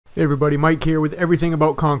Hey everybody, Mike here with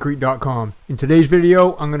everythingaboutconcrete.com. In today's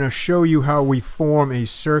video, I'm going to show you how we form a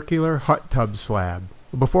circular hot tub slab.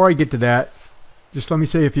 But before I get to that, just let me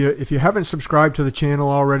say if you haven't subscribed to the channel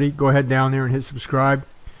already, go ahead down there and hit subscribe.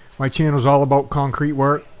 My channel is all about concrete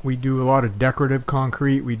work. We do a lot of decorative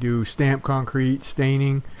concrete, we do stamped concrete,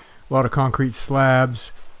 staining, a lot of concrete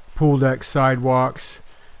slabs, pool decks, sidewalks.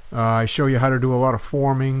 I show you how to do a lot of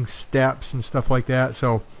forming, steps and stuff like that.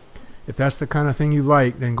 So if that's the kind of thing you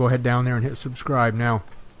like, then go ahead down there and hit subscribe now.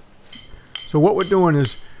 So what we're doing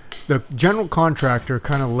is the general contractor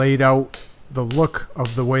kind of laid out the look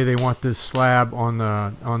of the way they want this slab on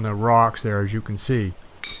the rocks there, as you can see.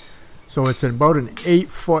 So it's about an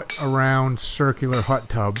 8-foot around circular hot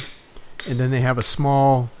tub, and then they have a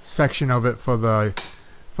small section of it for the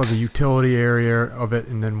utility area of it,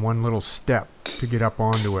 and then one little step to get up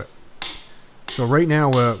onto it. So right now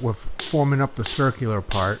we're forming up the circular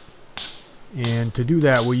part. And to do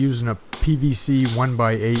that, we're using a PVC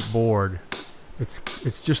 1x8 board.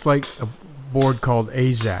 It's just like a board called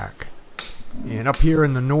Azek. And up here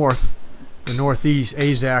in the northeast,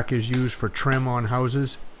 Azek is used for trim on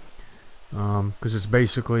houses because it's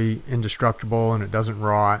basically indestructible and it doesn't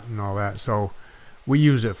rot and all that. So we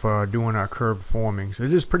use it for doing our curved formings.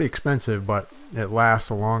 It is pretty expensive, but it lasts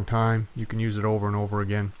a long time. You can use it over and over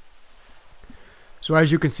again. So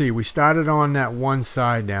as you can see, we started on that one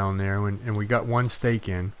side down there and we got one stake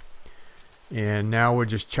in, and now we're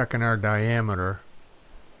just checking our diameter.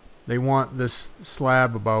 They want this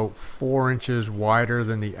slab about 4 inches wider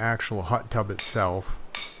than the actual hot tub itself.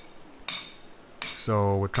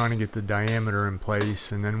 So we're trying to get the diameter in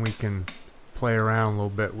place, and then we can play around a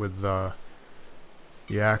little bit with the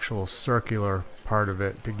actual circular part of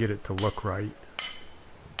it to get it to look right.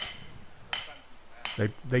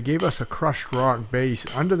 They gave us a crushed rock base.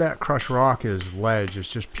 Under that crushed rock is ledge. It's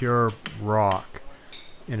just pure rock,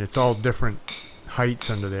 and it's all different heights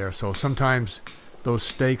under there. So sometimes those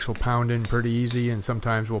stakes will pound in pretty easy, and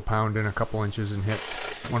sometimes we'll pound in a couple inches and hit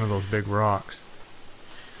one of those big rocks.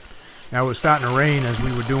 Now it was starting to rain as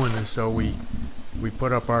we were doing this, so we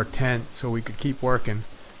put up our tent so we could keep working.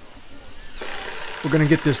 We're going to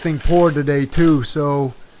get this thing poured today too,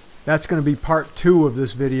 so that's going to be part 2 of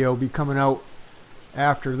this video, be coming out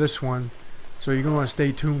after this one, so you're going to want to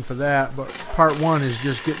stay tuned for that. But part 1 is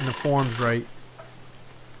just getting the forms right.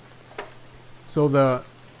 So the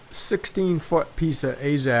 16-foot piece of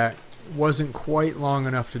Azek wasn't quite long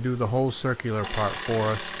enough to do the whole circular part for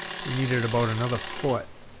us. We needed about another foot,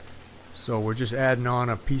 so we're just adding on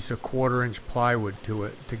a piece of 1/4-inch plywood to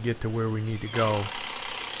it to get to where we need to go,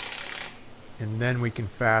 and then we can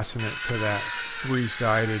fasten it to that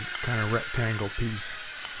 3-sided kind of rectangle piece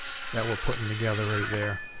that we're putting together right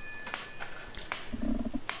there.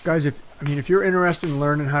 Guys, if you're interested in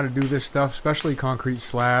learning how to do this stuff, especially concrete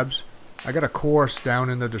slabs, I got a course down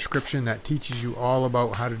in the description that teaches you all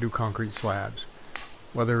about how to do concrete slabs.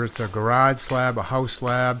 Whether it's a garage slab, a house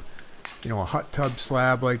slab, a hot tub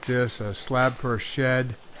slab like this, a slab for a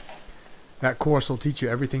shed. That course will teach you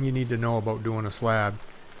everything you need to know about doing a slab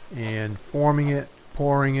and forming it,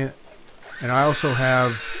 pouring it. And I also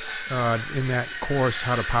have in that course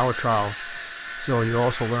how to power trowel, so you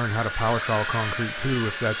also learn how to power trowel concrete too,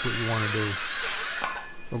 if that's what you want to do.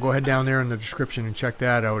 Well, go ahead down there in the description and check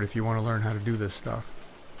that out if you want to learn how to do this stuff.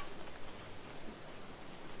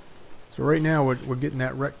 So right now we're getting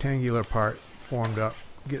that rectangular part formed up,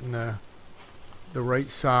 getting the right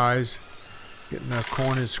size, getting the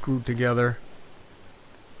corners screwed together.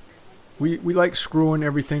 We like screwing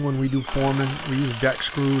everything when we do forming. We use deck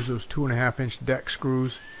screws, those 2.5-inch deck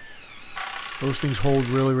screws. Those things hold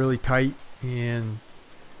really tight, and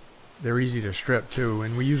they're easy to strip too,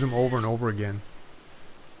 and we use them over and over again.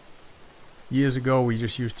 Years ago we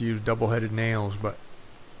just used to use double-headed nails, but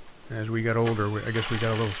as we got older, I guess we got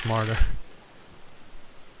a little smarter.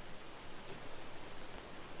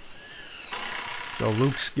 So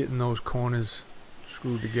Luke's getting those corners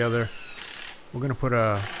screwed together. We're going to put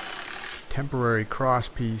a temporary cross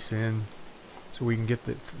piece in so we can get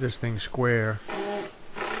this thing square.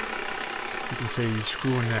 You can see he's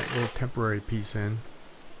screwing that little temporary piece in.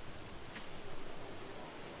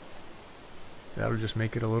 That'll just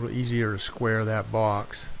make it a little easier to square that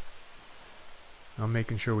box. I'm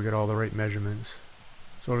making sure we get all the right measurements.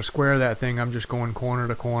 So to square that thing, I'm just going corner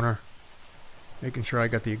to corner, making sure I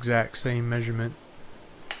got the exact same measurement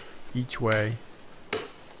each way.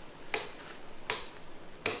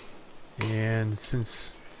 And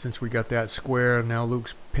since we got that square, now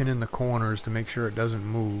Luke's pinning the corners to make sure it doesn't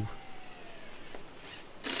move.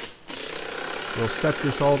 We'll set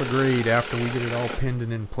this all to grade after we get it all pinned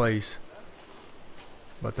and in place.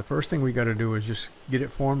 But the first thing we got to do is just get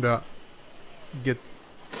it formed up, get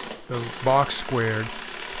the box squared,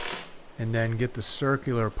 and then get the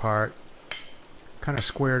circular part kind of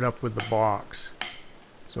squared up with the box,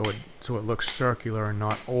 so it looks circular and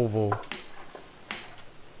not oval.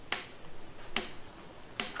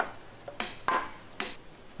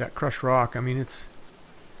 That crushed rock, I mean, it's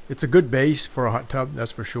a good base for a hot tub,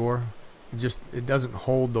 that's for sure. It doesn't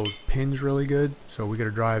hold those pins really good, so we got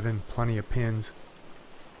to drive in plenty of pins.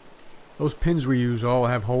 Those pins we use all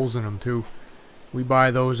have holes in them too. We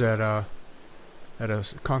buy those at a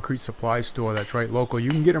concrete supply store that's right local.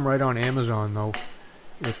 You can get them right on Amazon though.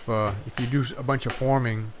 If you do a bunch of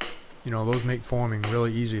forming, you know, those make forming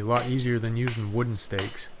really easy, a lot easier than using wooden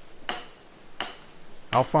stakes.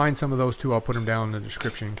 I'll find some of those too. I'll put them down in the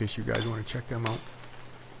description in case you guys want to check them out.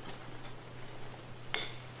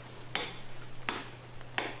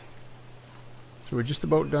 So we're just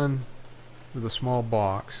about done with a small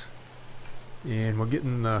box, and we're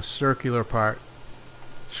getting the circular part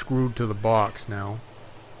screwed to the box now.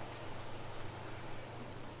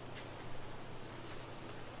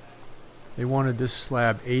 They wanted this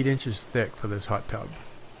slab 8 inches thick for this hot tub,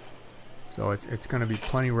 so it's going to be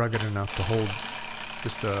plenty rugged enough to hold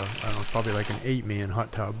just a, I don't know, probably like an 8-man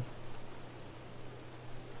hot tub.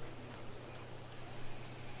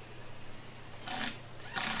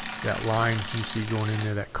 That line you see going in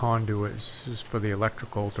there, that conduit, is just for the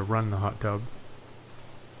electrical to run the hot tub.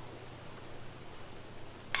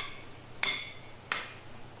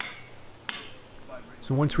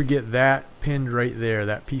 So once we get that pinned right there,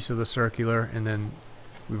 that piece of the circular, and then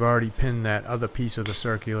we've already pinned that other piece of the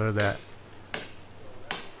circular that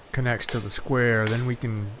connects to the square, then we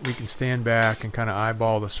can stand back and kind of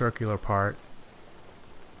eyeball the circular part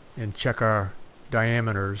and check our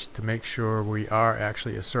diameters to make sure we are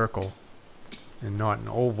actually a circle and not an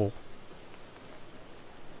oval.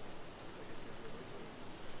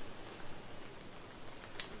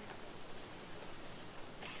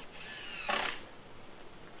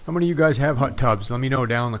 How many of you guys have hot tubs? Let me know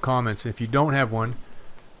down in the comments. If you don't have one,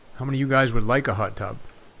 how many of you guys would like a hot tub?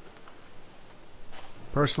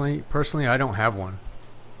 Personally, I don't have one.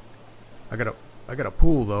 I got a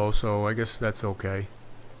pool though, so I guess that's okay.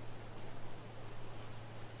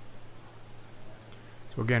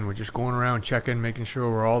 So again, we're just going around checking, making sure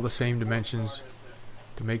we're all the same dimensions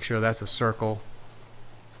to make sure that's a circle.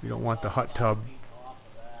 We don't want the hot tub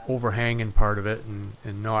overhanging part of it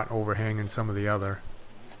and not overhanging some of the other.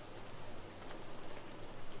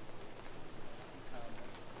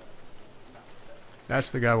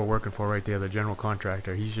 That's the guy we're working for right there, the general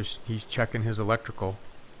contractor. He's checking his electrical.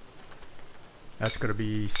 That's going to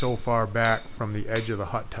be so far back from the edge of the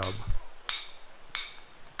hot tub.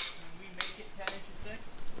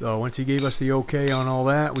 So once he gave us the okay on all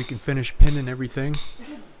that, we can finish pinning everything.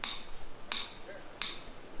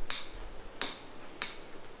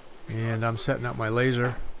 And I'm setting up my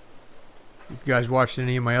laser. If you guys watched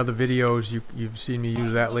any of my other videos, you've seen me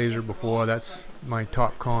use that laser before. That's my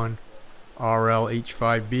Topcon RL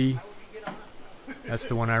H5B. That's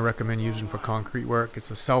the one I recommend using for concrete work. It's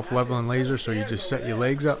a self-leveling laser, so you just set your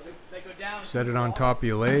legs up, set it on top of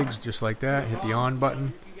your legs just like that, hit the on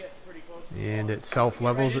button, and it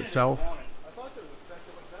self-levels itself.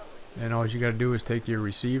 And all you got to do is take your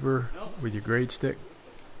receiver with your grade stick.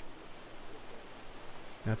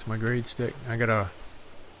 That's my grade stick. I got a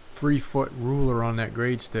 3-foot ruler on that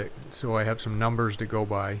grade stick, so I have some numbers to go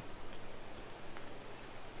by.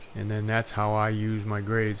 And then that's how I use my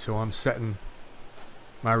grade. So I'm setting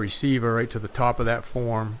my receiver right to the top of that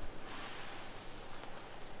form.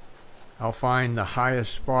 I'll find the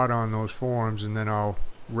highest spot on those forms, and then I'll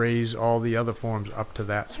raise all the other forms up to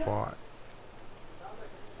that spot.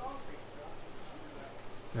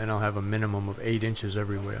 Then I'll have a minimum of 8 inches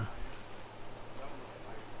everywhere.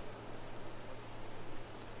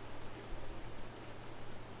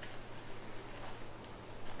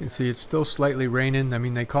 You can see it's still slightly raining. I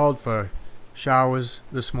mean, they called for showers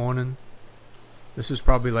this morning. This is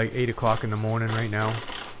probably like 8 o'clock in the morning right now.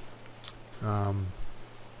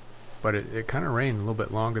 But it kind of rained a little bit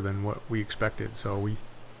longer than what we expected, so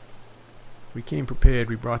we came prepared.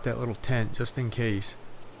 We brought that little tent just in case.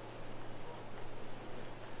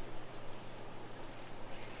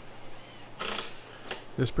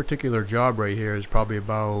 This particular job right here is probably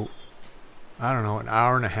about, I don't know, an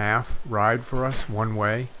hour and a half ride for us one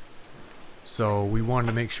way. So we wanted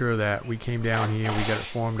to make sure that we came down here, we got it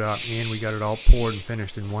formed up, and we got it all poured and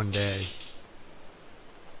finished in one day.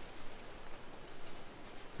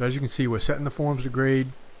 So as you can see, we're setting the forms to grade.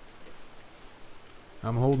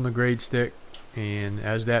 I'm holding the grade stick, and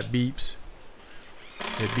as that beeps,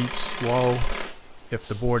 it beeps slow, if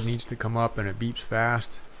the board needs to come up and it beeps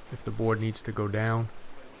fast, if the board needs to go down.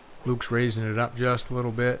 Luke's raising it up just a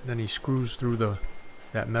little bit, then he screws through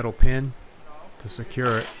that metal pin to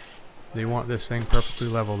secure it. They want this thing perfectly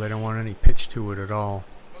level. They don't want any pitch to it at all.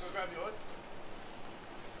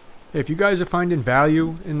 If you guys are finding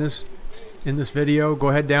value in this video, go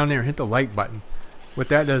ahead down there and hit the like button. What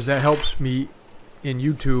that does, that helps me in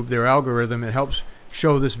YouTube, their algorithm. It helps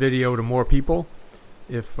show this video to more people.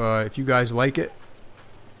 If you guys like it,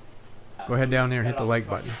 go ahead down there and hit the like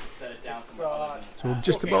button. So we've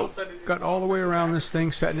just about got all the way around this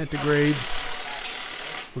thing, setting it to grade.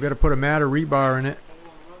 We've got to put a mat of rebar in it,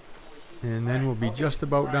 and then we'll be just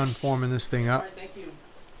about done forming this thing up.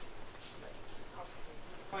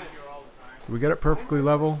 We got it perfectly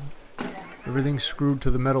level. Everything's screwed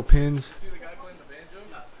to the metal pins.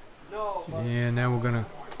 And now we're going to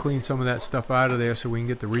clean some of that stuff out of there so we can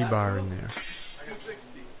get the rebar in there.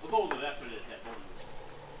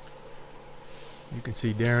 You can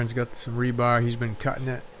see Darren's got some rebar. He's been cutting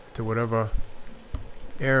it to whatever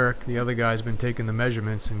Eric, the other guy's been taking the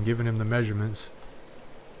measurements and giving him the measurements.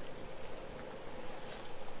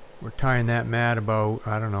 We're tying that mat about,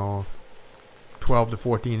 I don't know, 12 to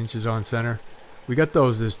 14 inches on center. We got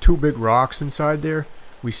there's two big rocks inside there.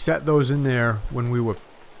 We set those in there when we were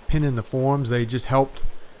pinning the forms. They just helped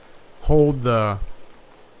hold the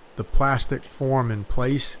plastic form in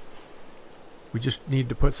place. We just need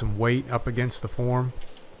to put some weight up against the form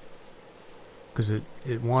because it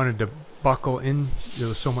wanted to buckle in. There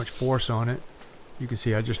was so much force on it. You can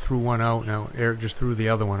see I just threw one out. Now Eric just threw the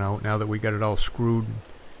other one out now that we got it all screwed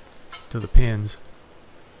to the pins.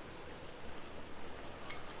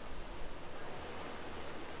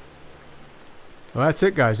 Well, that's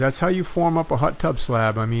it, guys. That's how you form up a hot tub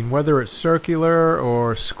slab. I mean, whether it's circular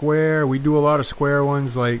or square, we do a lot of square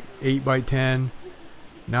ones like 8 by 10,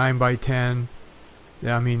 9 by 10.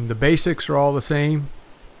 I mean, the basics are all the same.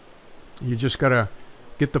 You just gotta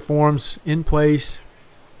get the forms in place,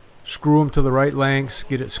 screw them to the right lengths,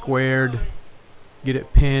 get it squared, get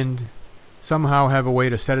it pinned, somehow have a way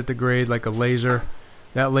to set it to grade like a laser.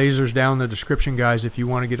 That laser's down in the description, guys. If you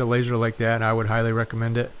want to get a laser like that, I would highly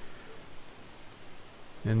recommend it.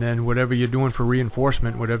 And then whatever you're doing for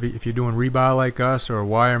reinforcement, if you're doing rebar like us or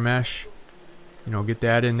wire mesh, you know, get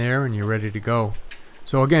that in there and you're ready to go.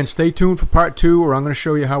 So again, stay tuned for part 2 where I'm going to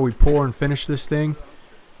show you how we pour and finish this thing.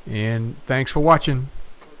 And thanks for watching.